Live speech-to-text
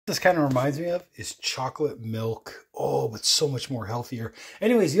this kind of reminds me of is chocolate milk. Oh, but so much more healthier.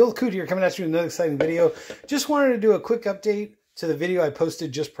 Anyways, the old coot here coming at you with another exciting video. Just wanted to do a quick update to the video I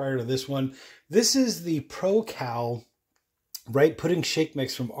posted just prior to this one. This is the Pro Cal, right, pudding shake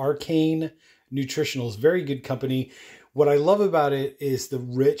mix from Kane Nutritionals. Very good company. What I love about it is the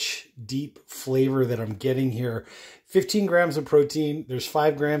rich, deep flavor that I'm getting here. 15 grams of protein. There's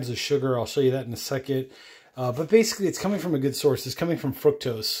 5 grams of sugar. I'll show you that in a second. But basically, it's coming from a good source. It's coming from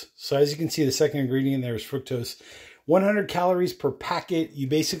fructose. So as you can see, the second ingredient there is fructose. 100 calories per packet. You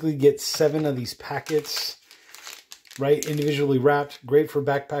basically get 7 of these packets, right? Individually wrapped. Great for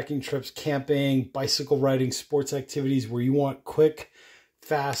backpacking trips, camping, bicycle riding, sports activities where you want quick,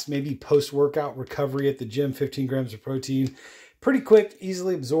 fast, maybe post-workout recovery at the gym. 15 grams of protein. Pretty quick,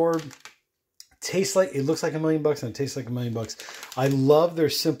 easily absorbed. Tastes like, it looks like $1 million and it tastes like $1 million. I love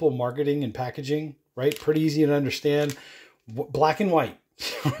their simple marketing and packaging, right? Pretty easy to understand. Black and white,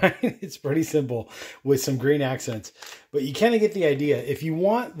 right? It's pretty simple with some green accents. But you kind of get the idea. If you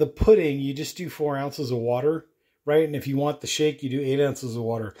want the pudding, you just do 4 ounces of water, right? And if you want the shake, you do 8 ounces of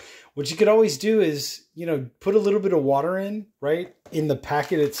water. What you could always do is, you know, put a little bit of water in, right? In the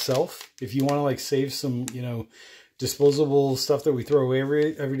packet itself. If you want to like save some, you know, disposable stuff that we throw away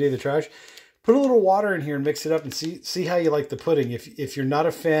every day in the trash. Put a little water in here and mix it up and see how you like the pudding. If you're not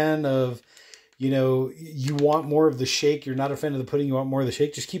a fan of, you know, you want more of the shake, you're not a fan of the pudding, you want more of the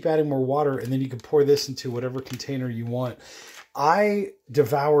shake, just keep adding more water and then you can pour this into whatever container you want. I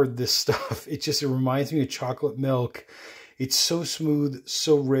devoured this stuff. It reminds me of chocolate milk. It's so smooth,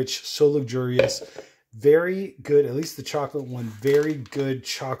 so rich, so luxurious. Very good, at least the chocolate one, very good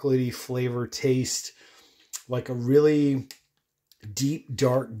chocolatey flavor, taste, like a really deep,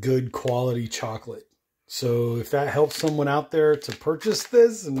 dark, good quality chocolate. So if that helps someone out there to purchase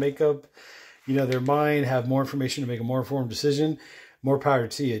this and make up, you know, their mind, have more information to make a more informed decision, more power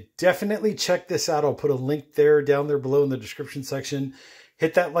to you. Definitely check this out. I'll put a link there down there below in the description section.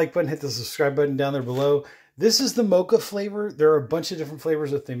 Hit that like button, hit the subscribe button down there below. This is the mocha flavor. There are a bunch of different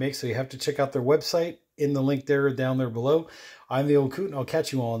flavors that they make, so you have to check out their website in the link there down there below. I'm the Old Coot, and I'll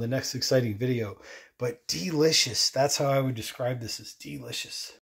catch you all in the next exciting video. But delicious. That's how I would describe this, as delicious.